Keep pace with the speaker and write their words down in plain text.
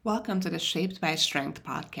Welcome to the Shaped by Strength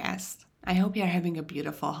podcast. I hope you're having a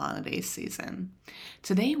beautiful holiday season.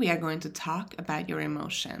 Today, we are going to talk about your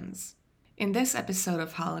emotions. In this episode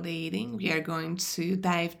of Holiday Eating, we are going to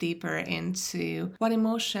dive deeper into what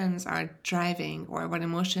emotions are driving or what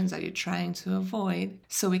emotions are you trying to avoid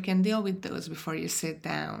so we can deal with those before you sit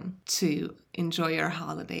down to enjoy your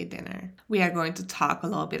holiday dinner. We are going to talk a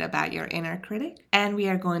little bit about your inner critic and we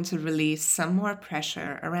are going to release some more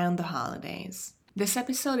pressure around the holidays. This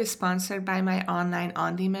episode is sponsored by my online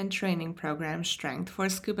on-demand training program, Strength for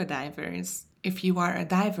Scuba Divers. If you are a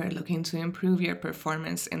diver looking to improve your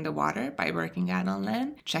performance in the water by working out on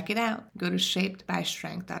land, check it out. Go to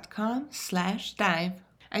shapedbystrength.com/dive.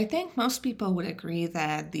 I think most people would agree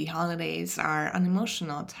that the holidays are an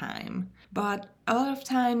emotional time, but a lot of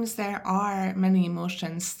times there are many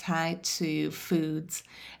emotions tied to foods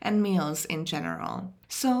and meals in general.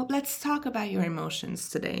 So let's talk about your emotions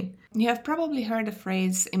today. You have probably heard the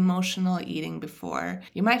phrase emotional eating before.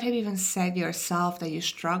 You might have even said yourself that you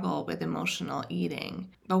struggle with emotional eating.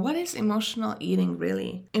 But what is emotional eating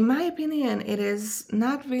really? In my opinion, it is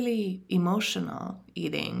not really emotional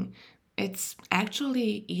eating. It's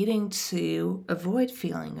actually eating to avoid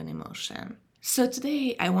feeling an emotion. So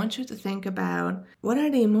today I want you to think about what are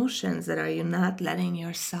the emotions that are you not letting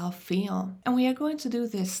yourself feel? And we are going to do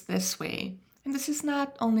this way. And this is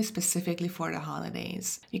not only specifically for the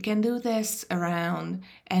holidays. You can do this around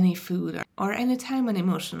any food or any time when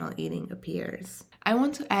emotional eating appears. I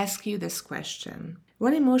want to ask you this question.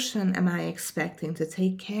 What emotion am I expecting to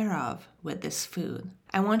take care of with this food?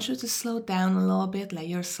 I want you to slow down a little bit, let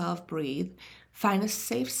yourself breathe, find a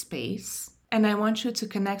safe space, and I want you to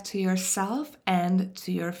connect to yourself and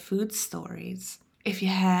to your food stories. If you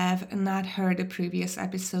have not heard the previous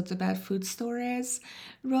episodes about food stories,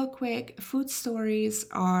 real quick, food stories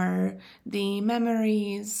are the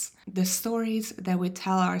memories, the stories that we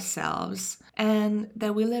tell ourselves and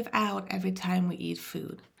that we live out every time we eat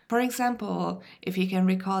food. For example, if you can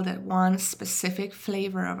recall that one specific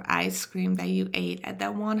flavor of ice cream that you ate at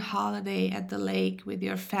that one holiday at the lake with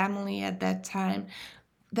your family at that time,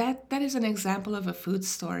 that is an example of a food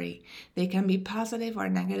story. They can be positive or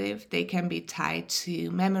negative. They can be tied to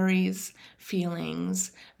memories,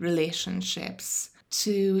 feelings, relationships,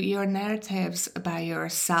 to your narratives about your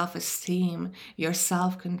self-esteem, your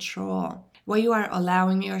self-control, what you are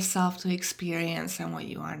allowing yourself to experience and what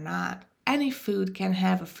you are not. Any food can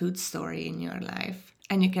have a food story in your life.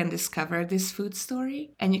 And you can discover this food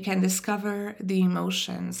story and you can discover the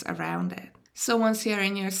emotions around it. So once you're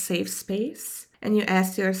in your safe space and you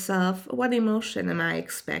ask yourself, what emotion am I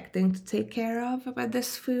expecting to take care of about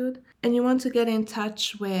this food? And you want to get in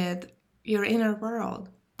touch with your inner world.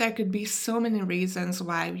 There could be so many reasons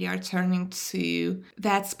why we are turning to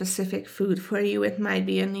that specific food. For you, it might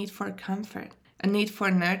be a need for comfort, a need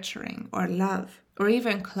for nurturing or love, or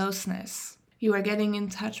even closeness. You are getting in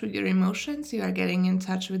touch with your emotions, you are getting in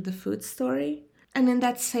touch with the food story, and in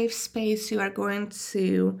that safe space, you are going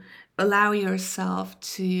to allow yourself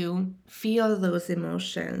to feel those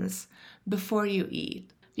emotions before you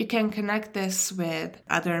eat. You can connect this with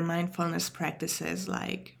other mindfulness practices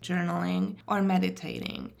like journaling or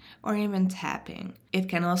meditating or even tapping. It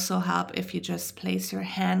can also help if you just place your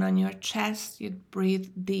hand on your chest, you breathe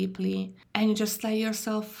deeply, and you just let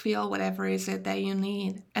yourself feel whatever is it that you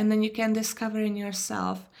need. And then you can discover in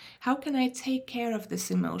yourself, how can I take care of this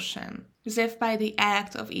emotion? As if by the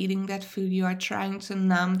act of eating that food, you are trying to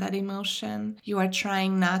numb that emotion, you are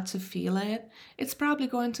trying not to feel it, it's probably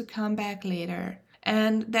going to come back later.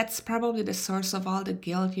 And that's probably the source of all the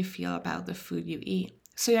guilt you feel about the food you eat.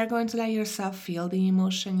 So you're going to let yourself feel the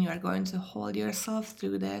emotion, you are going to hold yourself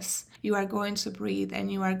through this, you are going to breathe,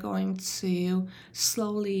 and you are going to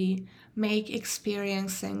slowly make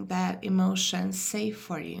experiencing that emotion safe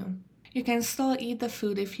for you. You can still eat the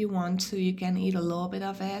food if you want to. You can eat a little bit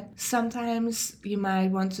of it. Sometimes you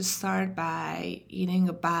might want to start by eating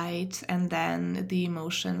a bite and then the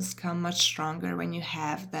emotions come much stronger when you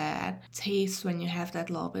have that taste, when you have that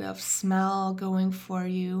little bit of smell going for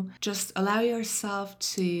you. Just allow yourself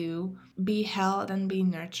to be held and be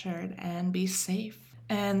nurtured and be safe.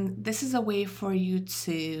 And this is a way for you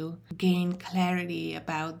to gain clarity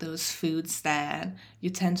about those foods that you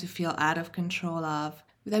tend to feel out of control of,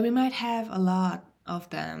 that we might have a lot of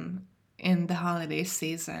them in the holiday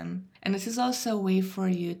season. And this is also a way for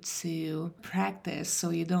you to practice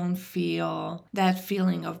so you don't feel that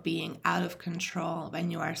feeling of being out of control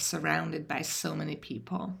when you are surrounded by so many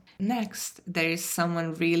people. Next, there is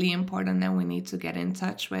someone really important that we need to get in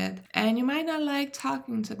touch with. And you might not like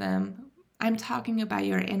talking to them. I'm talking about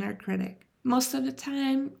your inner critic. Most of the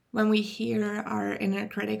time, when we hear our inner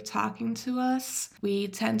critic talking to us, we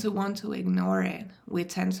tend to want to ignore it. We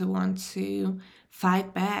tend to want to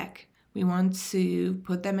fight back. We want to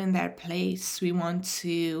put them in their place. We want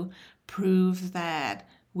to prove that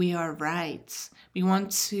we are right. We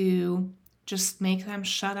want to just make them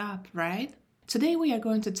shut up, right? Today, we are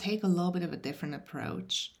going to take a little bit of a different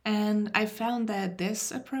approach. And I found that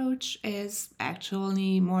this approach is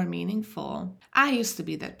actually more meaningful. I used to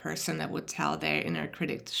be that person that would tell their inner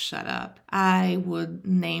critic to shut up. I would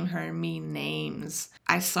name her mean names.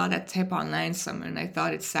 I saw that tip online somewhere and I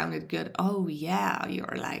thought it sounded good. Oh, yeah,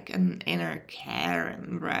 you're like an inner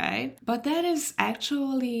Karen, right? But that is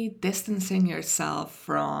actually distancing yourself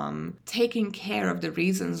from taking care of the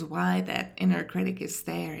reasons why that inner critic is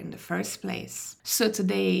there in the first place. So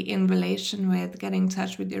today, in relation with getting in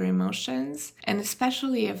touch with your emotions, and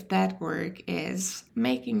especially if that work is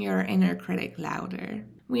making your inner critic louder,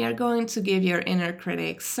 we are going to give your inner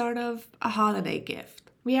critic sort of a holiday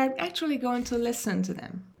gift. We are actually going to listen to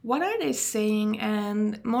them. What are they saying,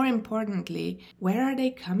 and more importantly, where are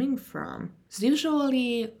they coming from? So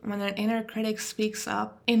usually, when an inner critic speaks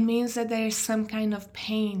up, it means that there is some kind of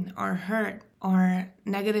pain or hurt or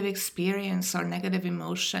negative experience or negative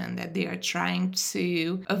emotion that they are trying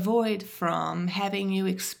to avoid from having you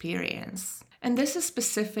experience. And this is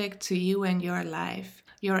specific to you and your life.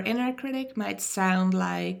 Your inner critic might sound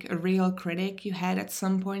like a real critic you had at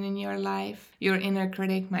some point in your life. Your inner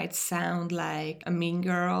critic might sound like a mean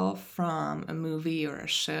girl from a movie or a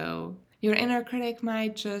show. Your inner critic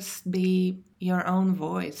might just be your own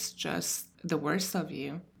voice, just the worst of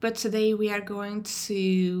you. But today we are going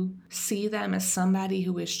to see them as somebody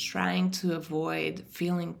who is trying to avoid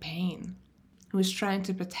feeling pain, who is trying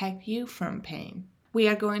to protect you from pain. We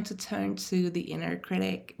are going to turn to the inner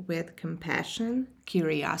critic with compassion,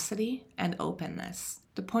 curiosity, and openness.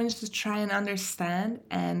 The point is to try and understand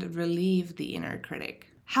and relieve the inner critic.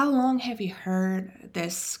 How long have you heard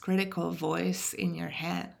this critical voice in your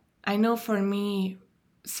head? I know for me,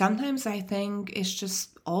 sometimes I think it's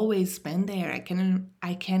just always been there. I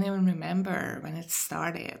can't even remember when it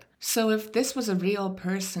started. So if this was a real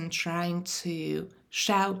person trying to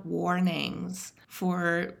shout warnings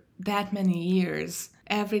for that many years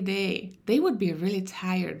every day, they would be really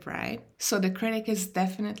tired, right? So the critic is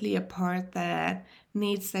definitely a part that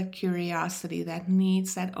needs that curiosity, that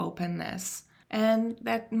needs that openness, and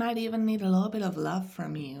that might even need a little bit of love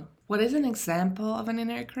from you. What is an example of an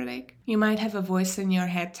inner critic? You might have a voice in your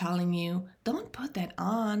head telling you, "Don't put that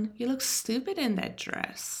on, you look stupid in that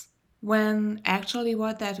dress." When actually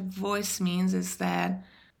what that voice means is that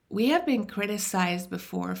we have been criticized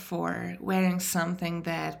before for wearing something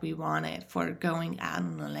that we wanted, for going out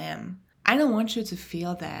on a limb. I don't want you to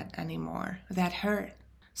feel that anymore. That hurt.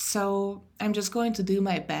 So I'm just going to do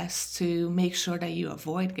my best to make sure that you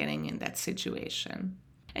avoid getting in that situation.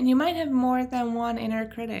 And you might have more than one inner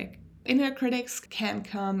critic. Inner critics can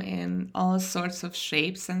come in all sorts of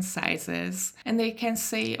shapes and sizes, and they can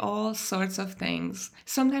say all sorts of things.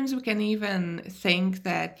 Sometimes we can even think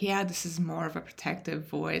that, yeah, this is more of a protective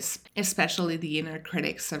voice, especially the inner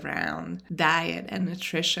critics around diet and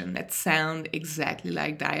nutrition that sound exactly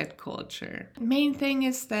like diet culture. Main thing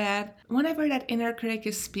is that whenever that inner critic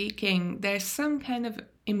is speaking, there's some kind of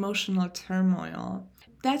emotional turmoil.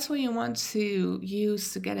 That's what you want to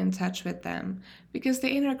use to get in touch with them, because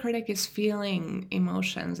the inner critic is feeling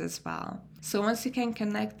emotions as well. So once you can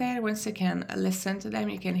connect there, once you can listen to them,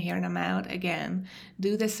 you can hear them out again.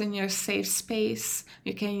 Do this in your safe space.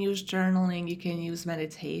 You can use journaling, you can use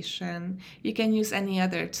meditation, you can use any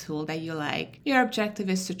other tool that you like. Your objective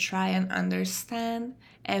is to try and understand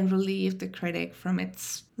and relieve the critic from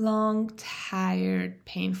its long, tired,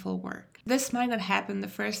 painful work. This might not happen the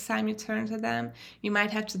first time you turn to them. You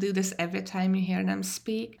might have to do this every time you hear them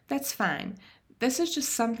speak. That's fine. This is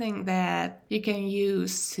just something that you can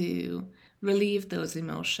use to relieve those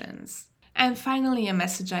emotions. And finally, a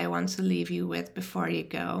message I want to leave you with before you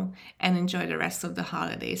go and enjoy the rest of the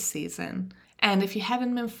holiday season. And if you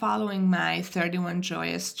haven't been following my 31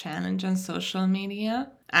 Joyous Challenge on social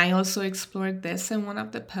media, I also explored this in one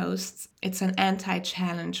of the posts. It's an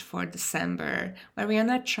anti-challenge for December, where we are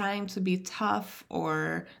not trying to be tough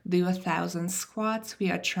or do 1,000 squats.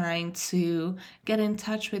 We are trying to get in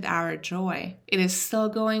touch with our joy. It is still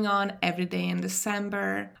going on every day in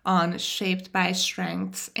December on Shaped by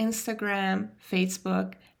Strength's Instagram,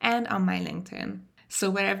 Facebook, and on my LinkedIn. So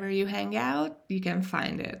wherever you hang out, you can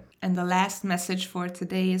find it. And the last message for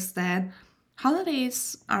today is that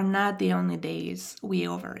holidays are not the only days we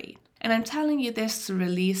overeat. And I'm telling you this to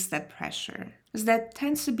release that pressure, because that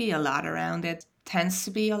tends to be a lot around it. tends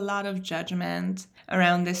to be a lot of judgment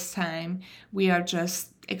around this time. We are just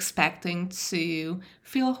expecting to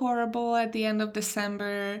feel horrible at the end of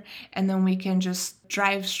December, and then we can just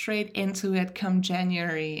drive straight into it come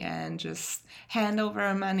January and just hand over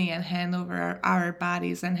our money and hand over our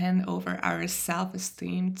bodies and hand over our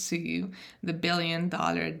self-esteem to the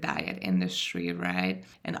billion-dollar diet industry, right?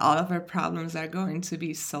 And all of our problems are going to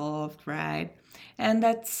be solved, right? And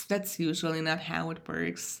that's usually not how it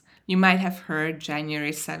works. You might have heard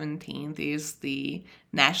January 17th is the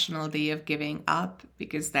National Day of Giving Up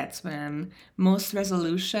because that's when most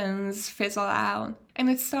resolutions fizzle out. And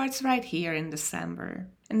it starts right here in December.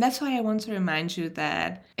 And that's why I want to remind you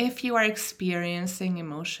that if you are experiencing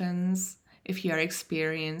emotions, if you are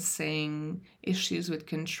experiencing issues with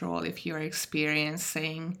control, if you are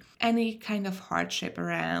experiencing any kind of hardship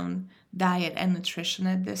around diet and nutrition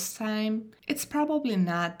at this time, it's probably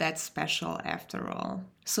not that special after all.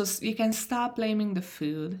 So you can stop blaming the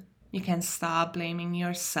food, you can stop blaming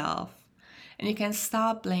yourself, and you can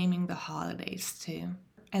stop blaming the holidays too.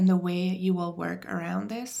 And the way you will work around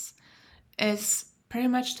this is pretty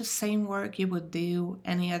much the same work you would do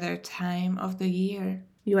any other time of the year.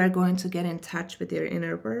 You are going to get in touch with your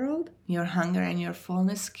inner world, your hunger and your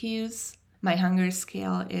fullness cues. My hunger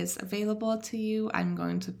scale is available to you. I'm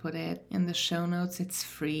going to put it in the show notes. It's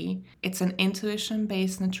free. It's an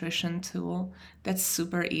intuition-based nutrition tool that's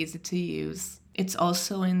super easy to use. It's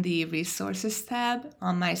also in the resources tab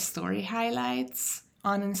on my story highlights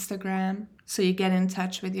on Instagram. So you get in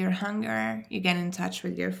touch with your hunger, you get in touch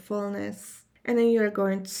with your fullness, and then you're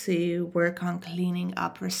going to work on cleaning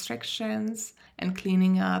up restrictions and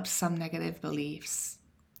cleaning up some negative beliefs.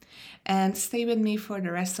 And stay with me for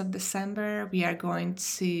the rest of December. We are going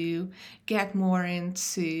to get more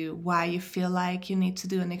into why you feel like you need to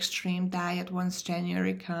do an extreme diet once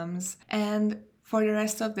January comes. And for the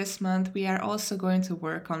rest of this month, we are also going to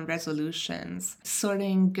work on resolutions,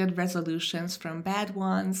 sorting good resolutions from bad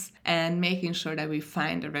ones, and making sure that we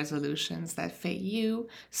find the resolutions that fit you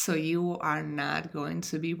so you are not going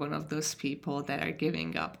to be one of those people that are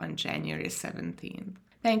giving up on January 17th.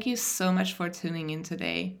 Thank you so much for tuning in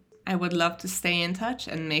today. I would love to stay in touch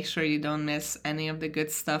and make sure you don't miss any of the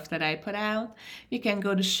good stuff that I put out. You can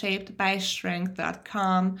go to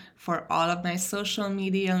shapedbystrength.com for all of my social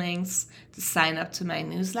media links, to sign up to my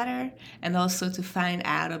newsletter, and also to find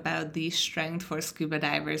out about the Strength for Scuba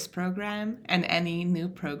Divers program and any new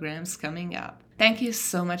programs coming up. Thank you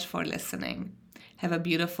so much for listening. Have a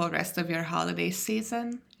beautiful rest of your holiday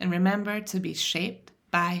season, and remember to be shaped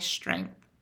by strength.